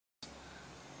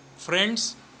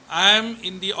Friends, I am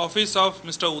in the office of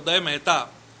Mr. Uday Mehta,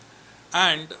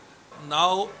 and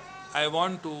now I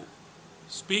want to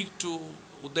speak to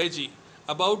Udayji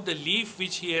about the leaf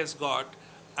which he has got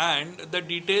and the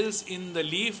details in the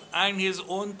leaf and his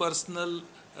own personal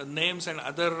names and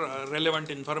other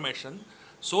relevant information,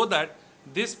 so that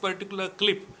this particular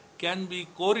clip can be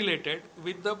correlated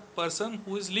with the person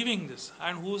who is leaving this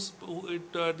and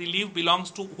the leaf belongs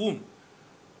to whom.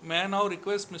 May I now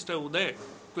request Mr. Uday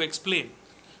to explain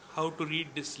how to read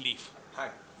this leaf? Hi.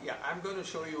 Yeah, I'm going to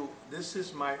show you. This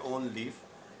is my own leaf.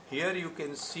 Here you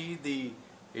can see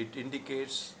it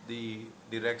indicates the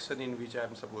direction in which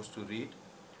I'm supposed to read.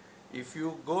 If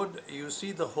you go, you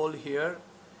see the hole here,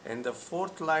 and the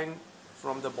fourth line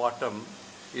from the bottom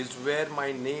is where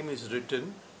my name is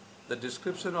written, the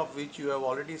description of which you have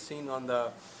already seen on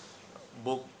the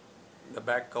book, the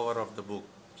back cover of the book.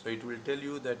 So it will tell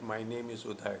you that my name is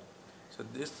Uday. So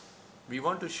this, we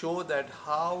want to show that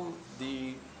how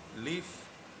the leaf,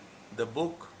 the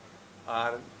book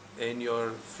are in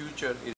your future is